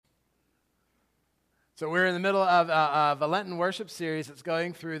So we're in the middle of a Lenten worship series that's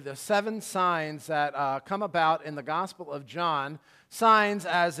going through the 7 signs that come about in the Gospel of John. Signs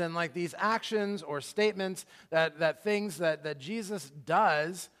as in like these actions or statements, that things that Jesus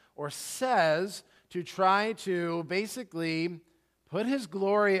does or says to try to basically put his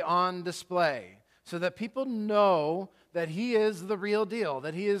glory on display so that people know that he is the real deal,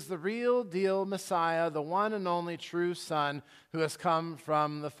 that he is the real deal Messiah, the one and only true Son who has come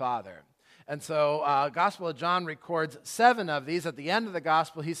from the Father. And so Gospel of John records 7 of these. At the end of the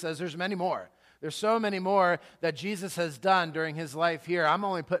Gospel, he says there's many more. There's so many more that Jesus has done during his life here. I'm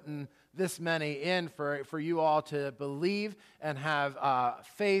only putting this many in for you all to believe and have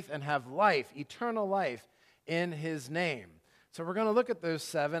faith and have life, eternal life in his name. So we're going to look at those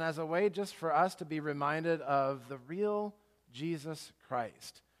 7 as a way just for us to be reminded of the real Jesus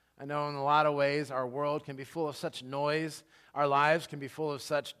Christ. I know in a lot of ways our world can be full of such noise. Our lives can be full of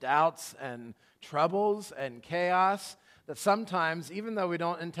such doubts and troubles and chaos that sometimes, even though we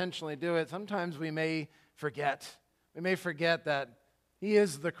don't intentionally do it, sometimes we may forget. We may forget that he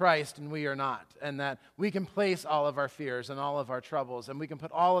is the Christ and we are not, and that we can place all of our fears and all of our troubles, and we can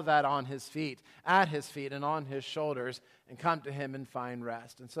put all of that on his feet, at his feet, and on his shoulders, and come to him and find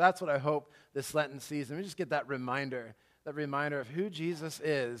rest. And so that's what I hope this Lenten season, we just get that reminder of who Jesus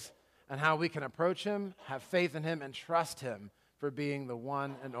is and how we can approach him, have faith in him, and trust him for being the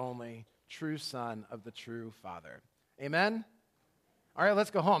one and only true Son of the true Father. Amen? All right,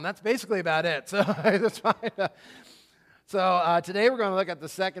 let's go home. That's basically about it. So that's fine. So today we're going to look at the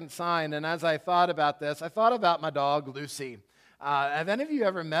second sign, and as I thought about this, I thought about my dog, Lucy. Have any of you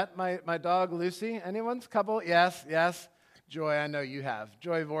ever met my dog, Lucy? Anyone's couple? Yes. Joy, I know you have.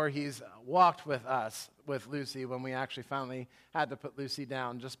 Joy Voorhees walked with us, with Lucy, when we actually finally had to put Lucy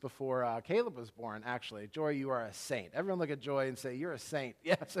down just before Caleb was born, actually. Joy, you are a saint. Everyone look at Joy and say, you're a saint.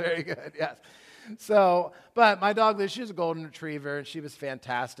 Yes, very good, yes. So, but my dog, Lucy, she's a golden retriever, and she was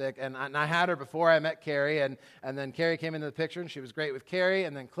fantastic. And I had her before I met Carrie, and then Carrie came into the picture, and she was great with Carrie.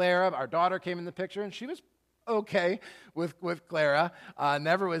 And then Clara, our daughter, came in the picture, and she was okay with Clara.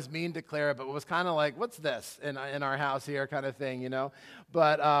 Never was mean to Clara, but was kind of like, what's this in our house here kind of thing, you know?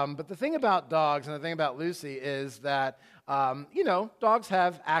 But the thing about dogs and the thing about Lucy is that, dogs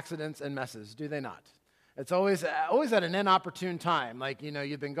have accidents and messes, do they not? It's always at an inopportune time. Like,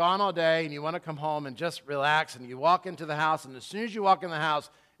 you've been gone all day and you want to come home and just relax, and you walk into the house, and as soon as you walk in the house,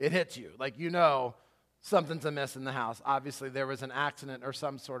 it hits you. Like, something's amiss in the house. Obviously, there was an accident or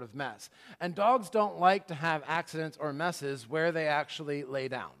some sort of mess. And dogs don't like to have accidents or messes where they actually lay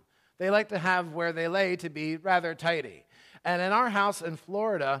down. They like to have where they lay to be rather tidy. And in our house in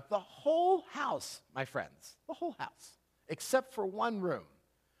Florida, the whole house, my friends, the whole house, except for one room,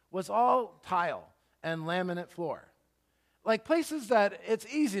 was all tile and laminate floor. Like places that it's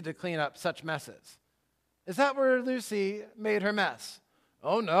easy to clean up such messes. Is that where Lucy made her mess?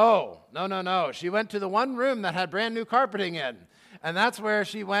 Oh, no. She went to the one room that had brand new carpeting in. And that's where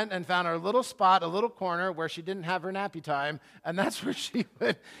she went and found her little spot, a little corner where she didn't have her nappy time. And that's where she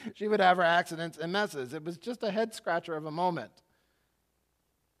would have her accidents and messes. It was just a head scratcher of a moment.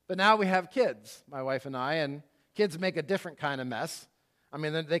 But now we have kids, my wife and I, and kids make a different kind of mess. I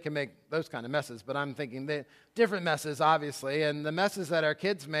mean, they can make those kind of messes, but I'm thinking different messes, obviously. And the messes that our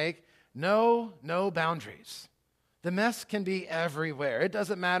kids make, no boundaries. The mess can be everywhere. It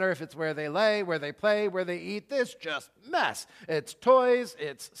doesn't matter if it's where they lay, where they play, where they eat. This just mess. It's toys,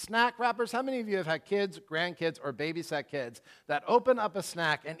 it's snack wrappers. How many of you have had kids, grandkids, or babysat kids that open up a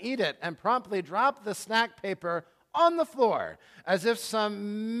snack and eat it and promptly drop the snack paper on the floor as if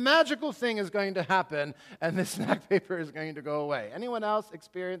some magical thing is going to happen and the snack paper is going to go away? Anyone else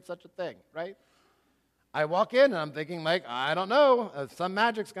experience such a thing, right? I walk in and I'm thinking, like, I don't know, some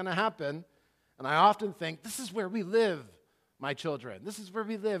magic's going to happen. And I often think, this is where we live, my children. This is where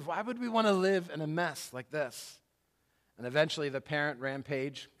we live. Why would we want to live in a mess like this? And eventually the parent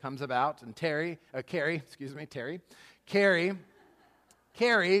rampage comes about, and Carrie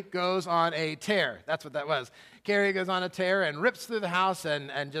goes on a tear. That's what that was. Carrie goes on a tear and rips through the house,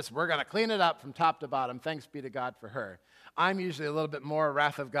 and just, we're going to clean it up from top to bottom. Thanks be to God for her. I'm usually a little bit more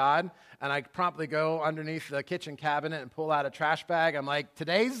wrath of God, and I promptly go underneath the kitchen cabinet and pull out a trash bag. I'm like,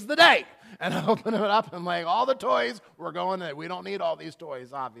 today's the day. And I open it up, and I'm like, all the toys, we're going in. We don't need all these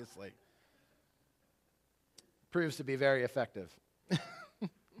toys, obviously. Proves to be very effective.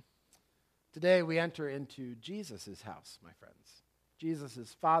 Today we enter into Jesus' house, my friends.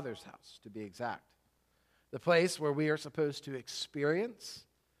 Jesus' Father's house, to be exact. The place where we are supposed to experience,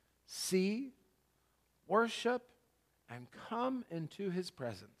 see, worship, and come into his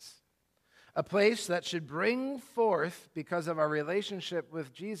presence. A place that should bring forth, because of our relationship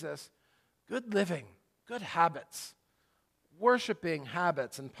with Jesus, good living, good habits, worshiping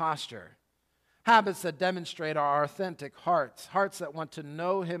habits and posture, habits that demonstrate our authentic hearts, hearts that want to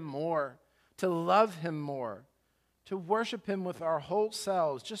know him more, to love him more, to worship him with our whole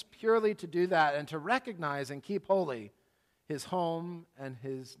selves, just purely to do that and to recognize and keep holy his home and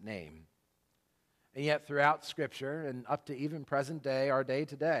his name. And yet throughout Scripture and up to even present day, our day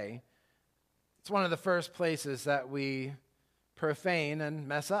today, it's one of the first places that we profane and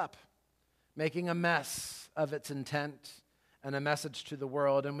mess up, making a mess of its intent and a message to the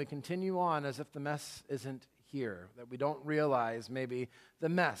world, and we continue on as if the mess isn't here, that we don't realize maybe the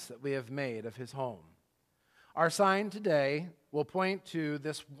mess that we have made of his home. Our sign today will point to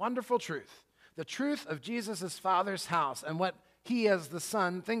this wonderful truth, the truth of Jesus' Father's house and what he as the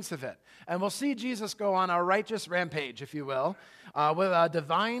Son thinks of it. And we'll see Jesus go on a righteous rampage, if you will, with a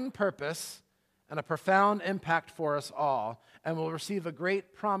divine purpose and a profound impact for us all. And we'll receive a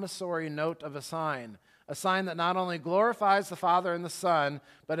great promissory note of a sign that not only glorifies the Father and the Son,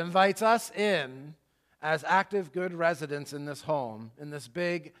 but invites us in as active, good residents in this home, in this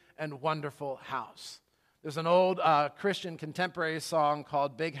big and wonderful house. There's an old Christian contemporary song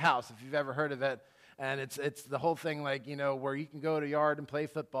called Big House, if you've ever heard of it. And it's the whole thing like, where you can go to a yard and play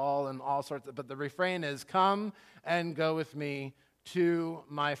football and all sorts of, but the refrain is, come and go with me to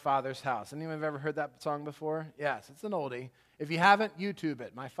my Father's house. Anyone have ever heard that song before? Yes, it's an oldie. If you haven't, YouTube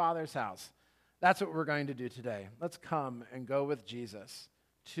it, My Father's House. That's what we're going to do today. Let's come and go with Jesus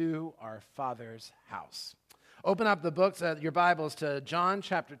to our Father's house. Open up the books, your Bibles, to John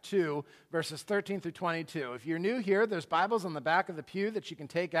chapter 2, verses 13 through 22. If you're new here, there's Bibles on the back of the pew that you can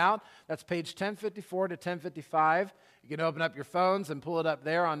take out. That's page 1054 to 1055. You can open up your phones and pull it up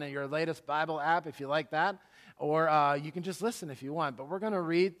there on your latest Bible app if you like that. Or you can just listen if you want. But we're going to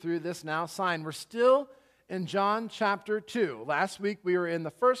read through this now sign. We're still in John chapter 2. Last week we were in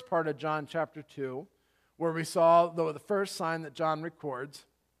the first part of John chapter 2, where we saw the first sign that John records,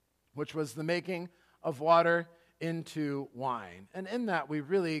 which was the making of water into wine. And in that, we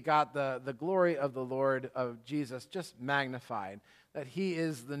really got the glory of the Lord, of Jesus, just magnified, that he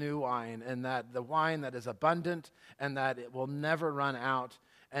is the new wine, and that the wine that is abundant, and that it will never run out,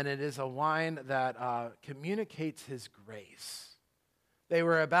 and it is a wine that communicates his grace. They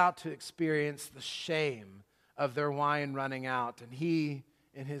were about to experience the shame of their wine running out, and he,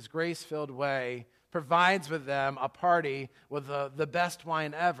 in his grace-filled way, provides with them a party with the best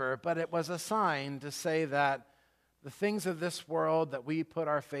wine ever, but it was a sign to say that the things of this world that we put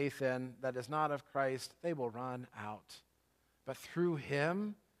our faith in that is not of Christ, they will run out. But through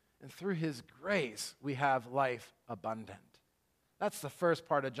him and through his grace, we have life abundant. That's the first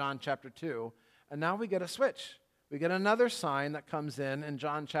part of John chapter 2. And now we get a switch. We get another sign that comes in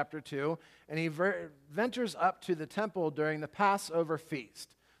John chapter 2, and he ventures up to the temple during the Passover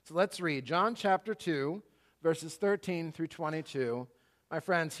feast. So let's read John chapter 2, verses 13 through 22. My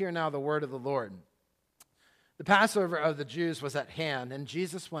friends, hear now the word of the Lord. The Passover of the Jews was at hand, and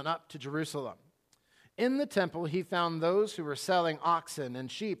Jesus went up to Jerusalem. In the temple he found those who were selling oxen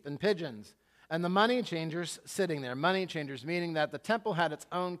and sheep and pigeons, and the money changers sitting there. Money changers meaning that the temple had its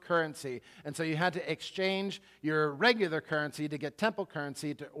own currency, and so you had to exchange your regular currency to get temple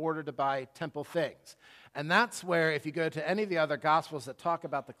currency in order to buy temple things. And that's where, if you go to any of the other Gospels that talk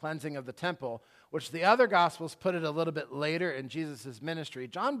about the cleansing of the temple, which the other Gospels put it a little bit later in Jesus' ministry,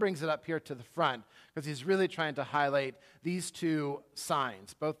 John brings it up here to the front because he's really trying to highlight these two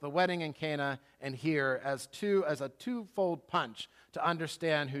signs, both the wedding in Cana and here, as a twofold punch to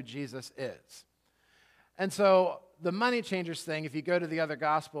understand who Jesus is. And so the money changers thing, if you go to the other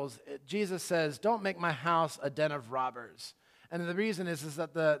Gospels, Jesus says, don't make my house a den of robbers. And the reason is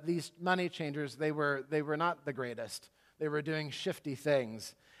that these money changers, they were not the greatest. They were doing shifty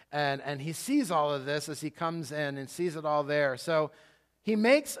things. And he sees all of this as he comes in and sees it all there. So he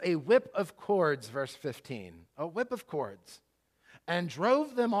makes a whip of cords, verse 15, a whip of cords, and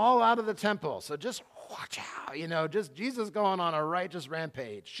drove them all out of the temple. So just watch out, just Jesus going on a righteous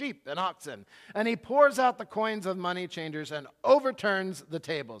rampage, sheep and oxen. And he pours out the coins of money changers and overturns the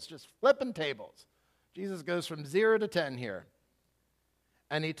tables, just flipping tables. Jesus goes from 0 to 10 here.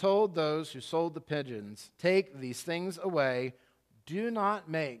 And he told those who sold the pigeons, take these things away. Do not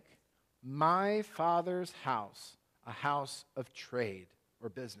make my Father's house a house of trade or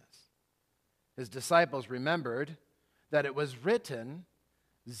business. His disciples remembered that it was written,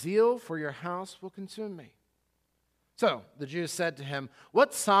 zeal for your house will consume me. So the Jews said to him,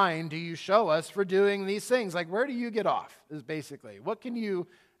 what sign do you show us for doing these things? Like, where do you get off, is basically.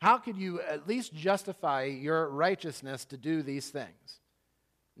 How could you at least justify your righteousness to do these things?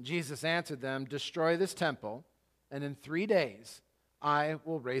 Jesus answered them, destroy this temple, and in 3 days I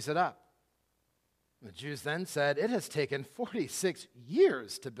will raise it up. The Jews then said, "It has taken 46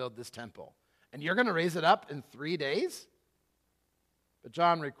 years to build this temple, and you're going to raise it up in 3 days?" But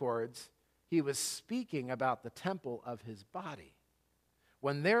John records, he was speaking about the temple of his body.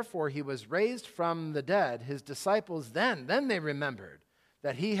 When therefore he was raised from the dead, his disciples then they remembered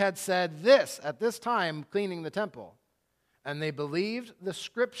that he had said this at this time, cleaning the temple. And they believed the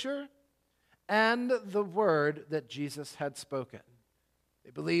scripture and the word that Jesus had spoken.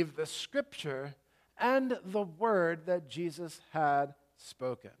 They believed the scripture and the word that Jesus had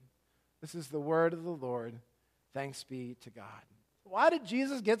spoken. This is the word of the Lord. Thanks be to God. Why did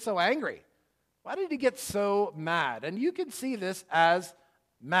Jesus get so angry? Why did he get so mad? And you can see this as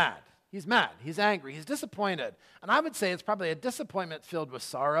mad. He's mad. He's angry. He's disappointed. And I would say it's probably a disappointment filled with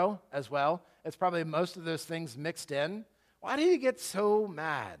sorrow as well. It's probably most of those things mixed in. Why did he get so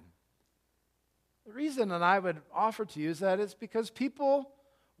mad? The reason that I would offer to you is that it's because people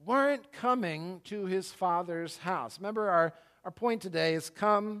weren't coming to his Father's house. Remember, our point today is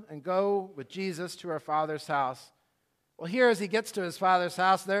come and go with Jesus to our Father's house. Well, here as he gets to his Father's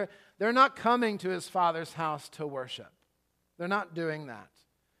house, they're not coming to his Father's house to worship. They're not doing that.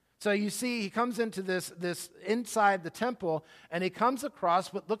 So you see, he comes into this inside the temple, and he comes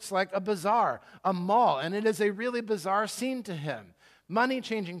across what looks like a bazaar, a mall, and it is a really bizarre scene to him.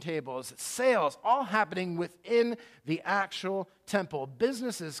 Money-changing tables, sales, all happening within the actual temple.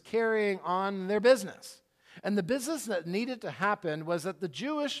 Businesses carrying on their business. And the business that needed to happen was that the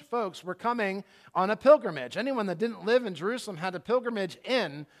Jewish folks were coming on a pilgrimage. Anyone that didn't live in Jerusalem had a pilgrimage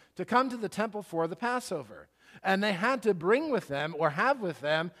in to come to the temple for the Passover. And they had to bring with them or have with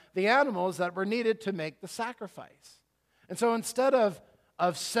them the animals that were needed to make the sacrifice. And so instead of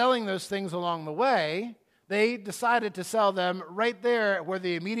selling those things along the way, they decided to sell them right there where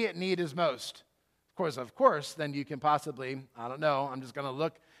the immediate need is most. Of course, then you can possibly, I don't know, I'm just going to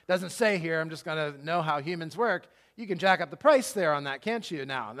look. It doesn't say here, I'm just going to know how humans work. You can jack up the price there on that, can't you,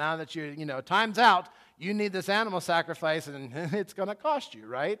 now? Now that time's out, you need this animal sacrifice, and it's going to cost you,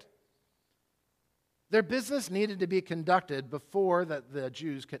 right? Their business needed to be conducted before that the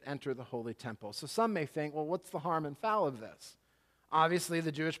Jews could enter the Holy Temple. So some may think, well, what's the harm and foul of this? Obviously,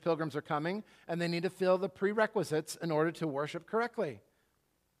 the Jewish pilgrims are coming, and they need to fill the prerequisites in order to worship correctly.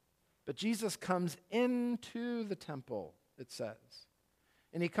 But Jesus comes into the temple, it says.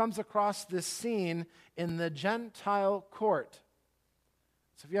 And he comes across this scene in the Gentile court.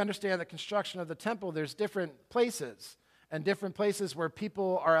 So if you understand the construction of the temple, there's different places, and different places where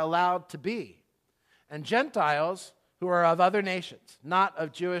people are allowed to be. And Gentiles who are of other nations, not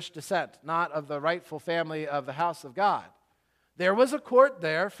of Jewish descent, not of the rightful family of the house of God, there was a court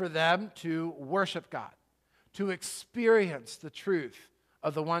there for them to worship God, to experience the truth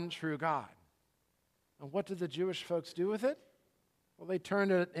of the one true God. And what did the Jewish folks do with it? Well, they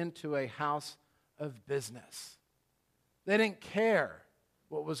turned it into a house of business. They didn't care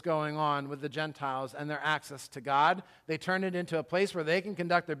what was going on with the Gentiles and their access to God. They turned it into a place where they can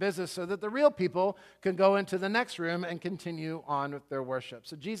conduct their business so that the real people can go into the next room and continue on with their worship.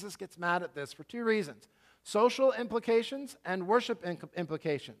 So Jesus gets mad at this for two reasons: social implications and worship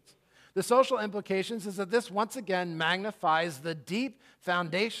implications. The social implications is that this once again magnifies the deep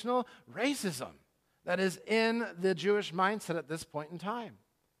foundational racism that is in the Jewish mindset at this point in time.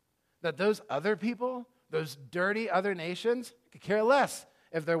 That those other people, those dirty other nations, could care less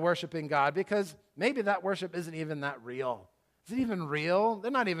if they're worshiping God, because maybe that worship isn't even that real. Is it even real? They're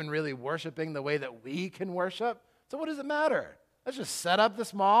not even really worshiping the way that we can worship. So what does it matter? Let's just set up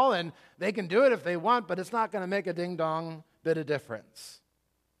this mall, and they can do it if they want, but it's not going to make a ding-dong bit of difference.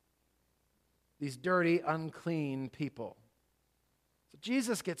 These dirty, unclean people. So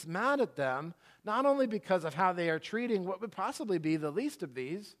Jesus gets mad at them, not only because of how they are treating what would possibly be the least of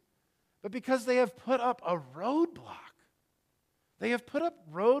these, but because they have put up a roadblock. They have put up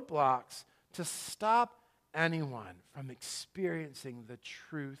roadblocks to stop anyone from experiencing the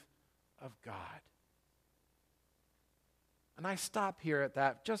truth of God. And I stop here at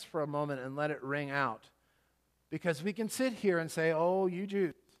that just for a moment and let it ring out, because we can sit here and say, oh, you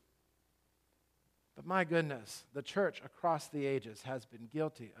Jews. But my goodness, the church across the ages has been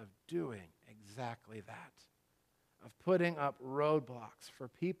guilty of doing exactly that, of putting up roadblocks for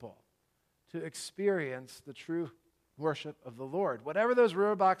people to experience the true worship of the Lord. Whatever those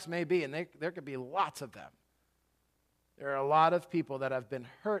roadblocks may be, and there could be lots of them. There are a lot of people that have been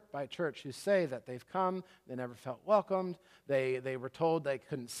hurt by church who say that they've come, they never felt welcomed, they were told they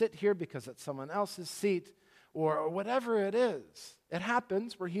couldn't sit here because it's someone else's seat, or whatever it is. It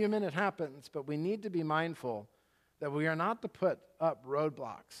happens. We're human. It happens. But we need to be mindful that we are not to put up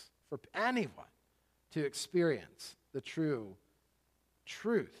roadblocks for anyone to experience the true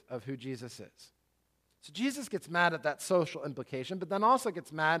truth of who Jesus is. So Jesus gets mad at that social implication, but then also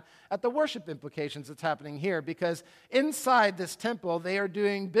gets mad at the worship implications that's happening here, because inside this temple, they are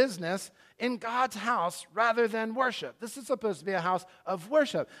doing business in God's house rather than worship. This is supposed to be a house of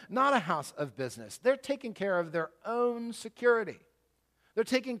worship, not a house of business. They're taking care of their own security. They're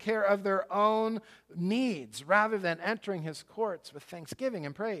taking care of their own needs rather than entering his courts with thanksgiving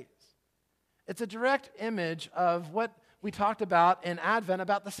and praise. It's a direct image of what we talked about in Advent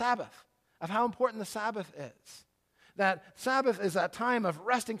about the Sabbath, of how important the Sabbath is. That Sabbath is a time of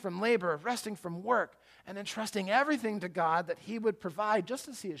resting from labor, of resting from work, and entrusting everything to God that he would provide, just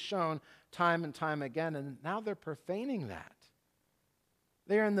as he has shown time and time again. And now they're profaning that.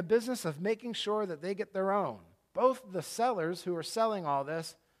 They are in the business of making sure that they get their own, both the sellers who are selling all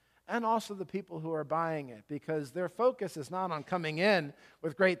this and also the people who are buying it, because their focus is not on coming in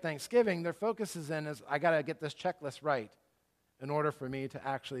with great thanksgiving. Their focus is I got to get this checklist right in order for me to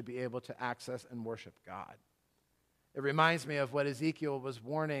actually be able to access and worship God. It reminds me of what Ezekiel was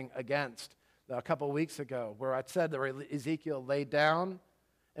warning against a couple weeks ago, where I said that Ezekiel laid down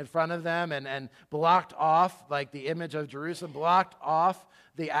in front of them and blocked off, like the image of Jerusalem, blocked off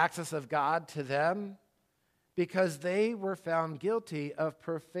the access of God to them, because they were found guilty of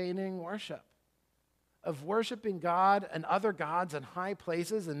profaning worship, of worshiping God and other gods in high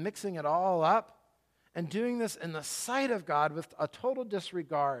places and mixing it all up, and doing this in the sight of God with a total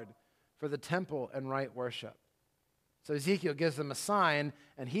disregard for the temple and right worship. So Ezekiel gives them a sign,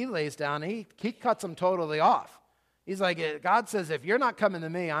 and he lays down, and he cuts them totally off. He's like, God says, if you're not coming to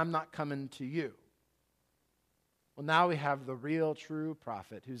me, I'm not coming to you. Well, now we have the real, true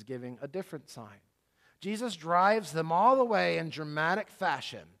prophet who's giving a different sign. Jesus drives them all the way in dramatic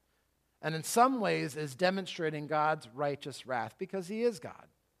fashion, and in some ways is demonstrating God's righteous wrath, because he is God.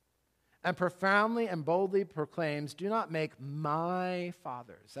 And profoundly and boldly proclaims, do not make my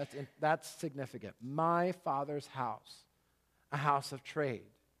Father's, that's significant, my Father's house, a house of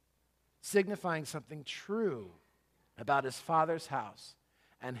trade, signifying something true about his Father's house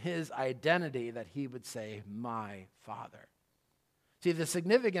and his identity, that he would say, my Father. See, the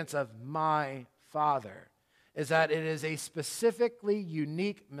significance of my Father is that it is a specifically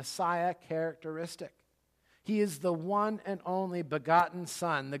unique Messiah characteristic. He is the one and only begotten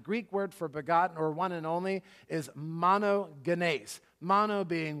Son. The Greek word for begotten or one and only is monogenes. Mono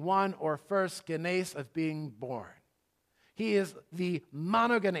being one or first, genes of being born. He is the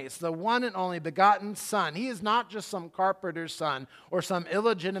monogenes, the one and only begotten Son. He is not just some carpenter's son or some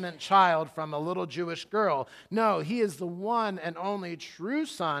illegitimate child from a little Jewish girl. No, he is the one and only true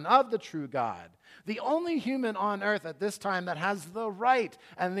Son of the true God. The only human on earth at this time that has the right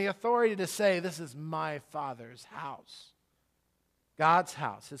and the authority to say, this is my Father's house. God's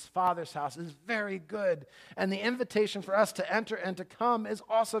house, his Father's house, is very good. And the invitation for us to enter and to come is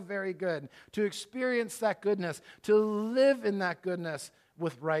also very good. To experience that goodness, to live in that goodness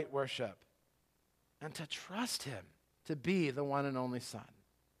with right worship, and to trust him to be the one and only Son.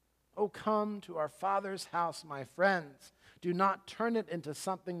 Oh, come to our Father's house, my friends. Do not turn it into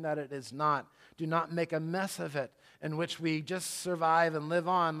something that it is not. Do not make a mess of it in which we just survive and live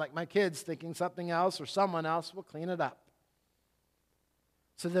on like my kids, thinking something else or someone else will clean it up.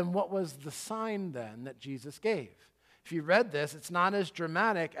 So then what was the sign then that Jesus gave? If you read this, it's not as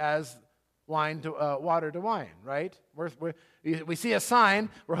dramatic as water to wine, right? We see a sign,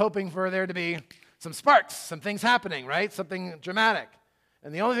 we're hoping for there to be some sparks, some things happening, right? Something dramatic.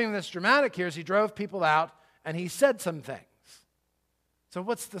 And the only thing that's dramatic here is he drove people out and he said some things. So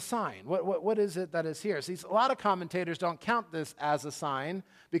what's the sign? What is it that is here? See, a lot of commentators don't count this as a sign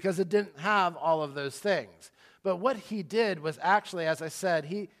because it didn't have all of those things. But what he did was actually, as I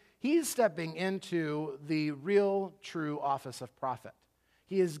said, he's stepping into the real, true office of prophet.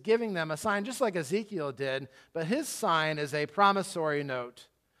 He is giving them a sign just like Ezekiel did, but his sign is a promissory note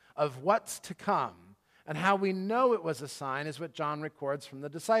of what's to come. And how we know it was a sign is what John records from the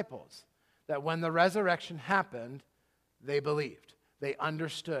disciples, that when the resurrection happened, they believed. They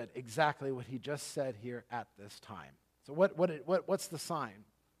understood exactly what he just said here at this time. So what's the sign?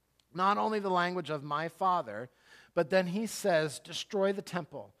 Not only the language of my Father, but then he says, destroy the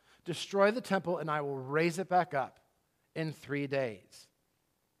temple, and I will raise it back up in 3 days.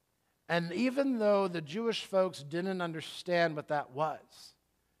 And even though the Jewish folks didn't understand what that was,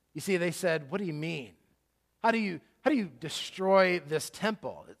 you see, they said, what do you mean? How do you destroy this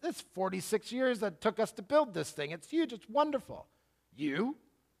temple? It's 46 years that it took us to build this thing. It's huge, it's wonderful. You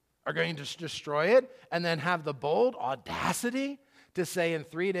are going to destroy it and then have the bold audacity to say in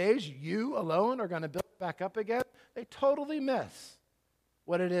 3 days you alone are going to build it back up again? They totally miss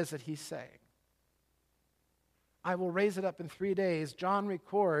what it is that he's saying. I will raise it up in 3 days. John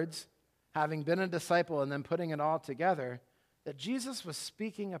records having been a disciple and then putting it all together, that Jesus was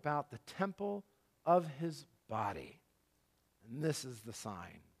speaking about the temple of his body. And this is the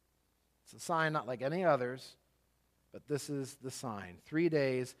sign. It's a sign not like any others, but this is the sign. 3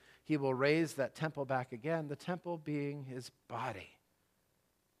 days, he will raise that temple back again, the temple being his body.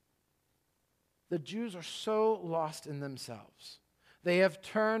 The Jews are so lost in themselves. They have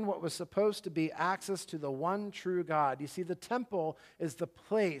turned what was supposed to be access to the one true God. You see, the temple is the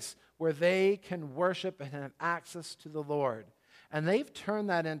place where they can worship and have access to the Lord. And they've turned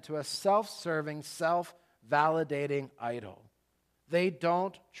that into a self-serving, self-validating idol. They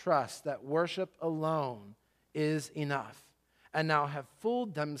don't trust that worship alone is enough, and now have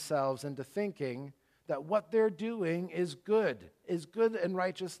fooled themselves into thinking that what they're doing is good and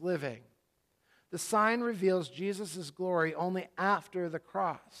righteous living. The sign reveals Jesus' glory only after the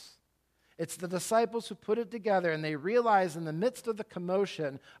cross. It's the disciples who put it together, and they realize in the midst of the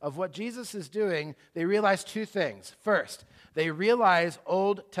commotion of what Jesus is doing, they realize two things. First, they realize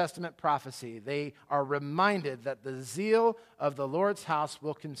Old Testament prophecy. They are reminded that the zeal of the Lord's house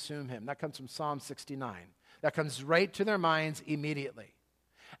will consume him. That comes from Psalm 69. That comes right to their minds immediately.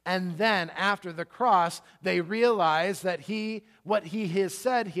 And then after the cross, they realize that what he has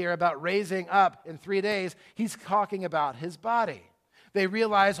said here about raising up in 3 days, he's talking about his body. They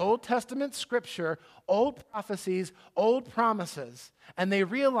realize Old Testament scripture, old prophecies, old promises, and they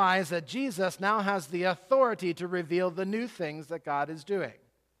realize that Jesus now has the authority to reveal the new things that God is doing.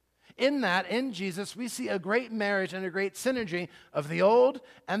 In Jesus, we see a great marriage and a great synergy of the old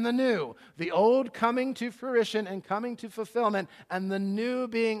and the new. The old coming to fruition and coming to fulfillment, and the new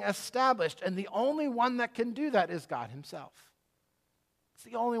being established. And the only one that can do that is God himself. It's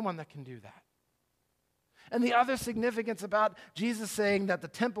the only one that can do that. And the other significance about Jesus saying that the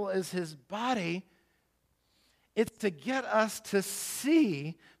temple is his body, it's to get us to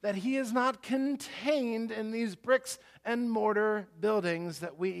see that he is not contained in these bricks and mortar buildings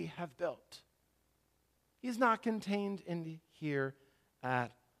that we have built. He's not contained in here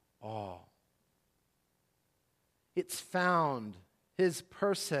at all. It's found, his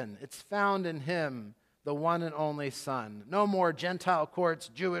person, it's found in him, the one and only Son. No more Gentile courts,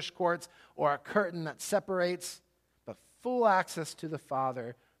 Jewish courts, or a curtain that separates, but full access to the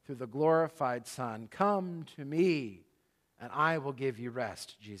Father through the glorified Son. Come to me, and I will give you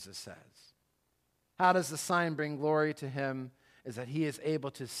rest, Jesus says. How does the sign bring glory to him? Is that he is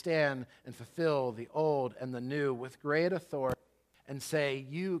able to stand and fulfill the old and the new with great authority and say,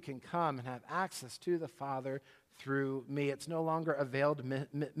 you can come and have access to the Father through me. It's no longer a veiled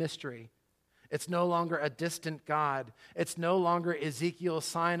mystery. It's no longer a distant God. It's no longer Ezekiel's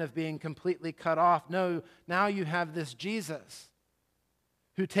sign of being completely cut off. No, now you have this Jesus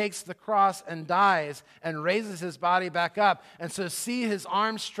who takes the cross and dies and raises his body back up. And so see his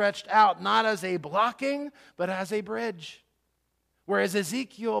arms stretched out, not as a blocking, but as a bridge. Whereas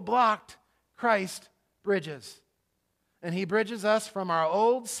Ezekiel blocked, Christ bridges. And he bridges us from our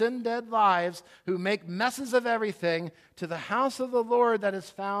old sin-dead lives who make messes of everything to the house of the Lord that is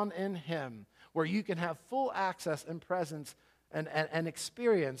found in him, where you can have full access and presence and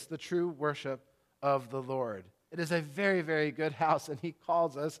experience the true worship of the Lord. It is a very, very good house, and he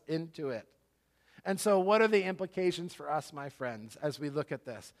calls us into it. And so what are the implications for us, my friends, as we look at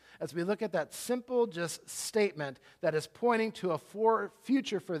this? As we look at that simple just statement that is pointing to a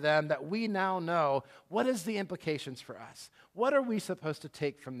future for them that we now know, what is the implications for us? What are we supposed to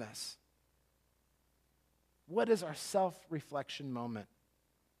take from this? What is our self-reflection moment?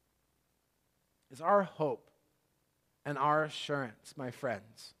 Is our hope and our assurance, my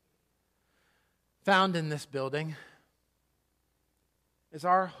friends, found in this building? Is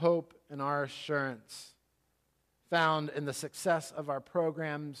our hope and our assurance found in the success of our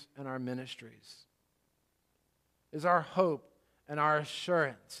programs and our ministries? Is our hope and our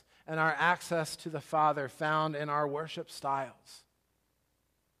assurance and our access to the Father found in our worship styles?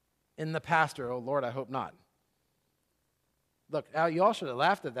 In the pastor? Oh, Lord, I hope not. Look, you all should have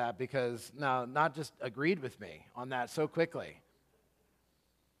laughed at that because now not just agreed with me on that so quickly.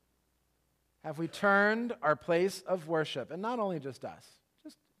 Have we turned our place of worship, and not only just us,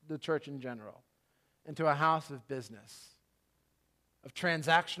 just the church in general, into a house of business, of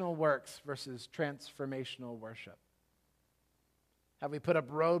transactional works versus transformational worship? Have we put up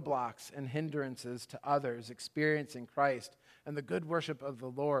roadblocks and hindrances to others experiencing Christ and the good worship of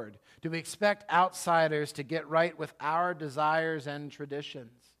the Lord? Do we expect outsiders to get right with our desires and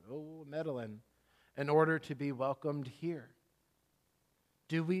traditions? Oh, meddling, in order to be welcomed here.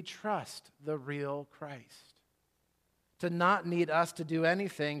 Do we trust the real Christ? To not need us to do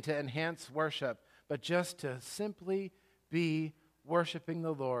anything to enhance worship, but just to simply be worshiping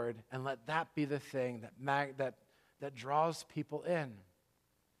the Lord, and let that be the thing that draws people in.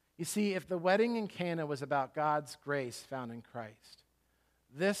 You see, if the wedding in Cana was about God's grace found in Christ,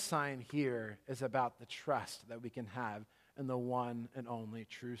 this sign here is about the trust that we can have in the one and only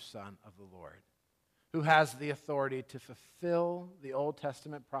true Son of the Lord, who has the authority to fulfill the Old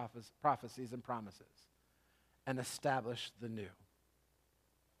Testament prophecies and promises and establish the new.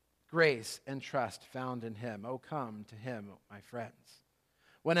 Grace and trust found in him. Oh, come to him, my friends.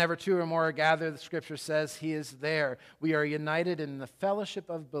 Whenever two or more are gathered, the Scripture says he is there. We are united in the fellowship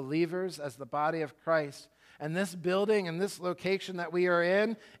of believers as the body of Christ. And this building and this location that we are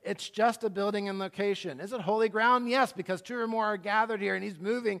in, it's just a building and location. Is it holy ground? Yes, because two or more are gathered here and he's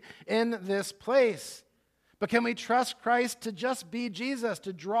moving in this place. But can we trust Christ to just be Jesus,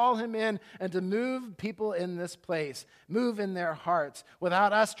 to draw him in and to move people in this place, move in their hearts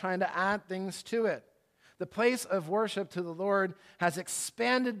without us trying to add things to it? The place of worship to the Lord has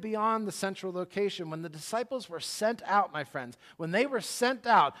expanded beyond the central location. When the disciples were sent out, my friends, when they were sent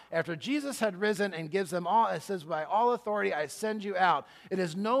out after Jesus had risen and gives them all, it says, by all authority I send you out. It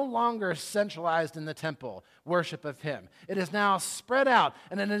is no longer centralized in the temple, worship of him. It is now spread out,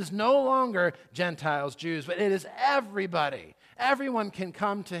 and it is no longer Gentiles, Jews, but it is everybody. Everyone can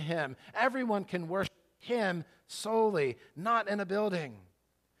come to him. Everyone can worship him solely, not in a building.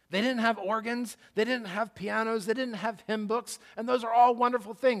 They didn't have organs, they didn't have pianos, they didn't have hymn books, and those are all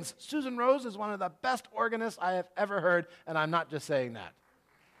wonderful things. Susan Rose is one of the best organists I have ever heard, and I'm not just saying that.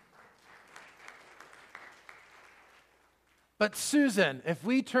 But Susan, if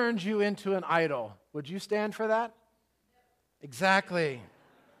we turned you into an idol, would you stand for that? Exactly.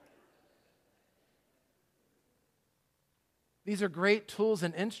 These are great tools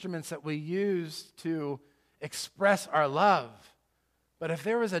and instruments that we use to express our love. But if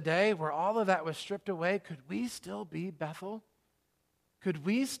there was a day where all of that was stripped away, could we still be Bethel? Could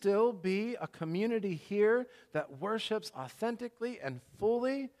we still be a community here that worships authentically and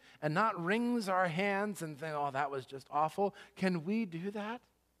fully and not wrings our hands and think, oh, that was just awful? Can we do that?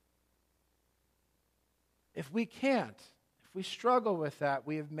 If we can't, if we struggle with that,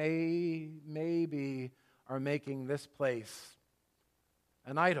 we have maybe are making this place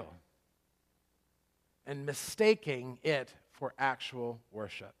an idol and mistaking it for actual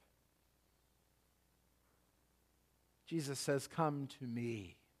worship. Jesus says, come to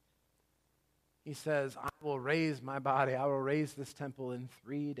me. He says, I will raise my body. I will raise this temple in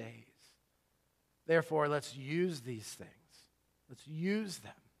 3 days. Therefore, let's use these things. Let's use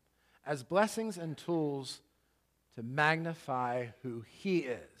them as blessings and tools to magnify who he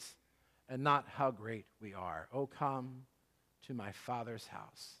is and not how great we are. Oh, come to my Father's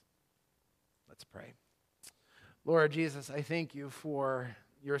house. Let's pray. Lord Jesus, I thank you for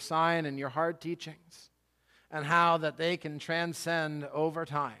your sign and your hard teachings and how that they can transcend over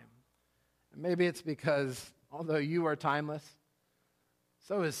time. And maybe it's because although you are timeless,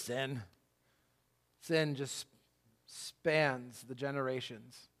 so is sin. Sin just spans the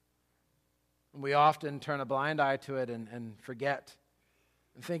generations. And we often turn a blind eye to it and forget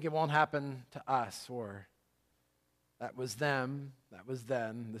and think it won't happen to us, or that was them, that was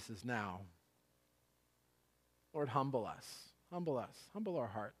then, this is now. Lord, humble us, humble our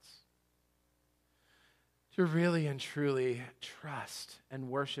hearts to really and truly trust and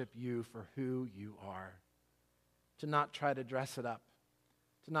worship you for who you are, to not try to dress it up,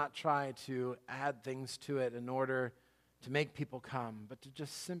 to not try to add things to it in order to make people come, but to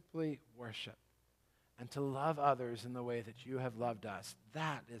just simply worship and to love others in the way that you have loved us.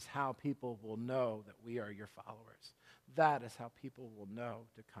 That is how people will know that we are your followers. That is how people will know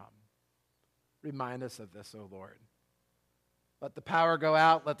to come. Remind us of this, O Lord. Let the power go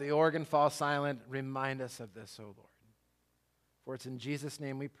out. Let the organ fall silent. Remind us of this, O Lord. For it's in Jesus'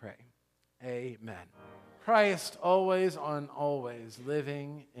 name we pray. Amen. Christ always on always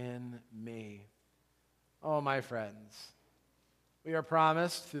living in me. Oh, my friends, we are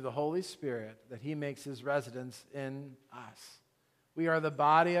promised through the Holy Spirit that he makes his residence in us. We are the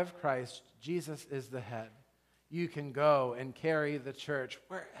body of Christ. Jesus is the head. You can go and carry the church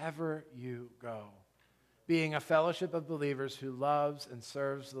wherever you go, being a fellowship of believers who loves and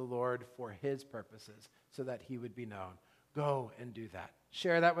serves the Lord for his purposes so that he would be known. Go and do that.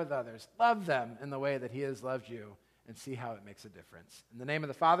 Share that with others. Love them in the way that he has loved you and see how it makes a difference. In the name of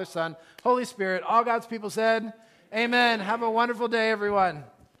the Father, Son, Holy Spirit, all God's people said, amen. Have a wonderful day, everyone.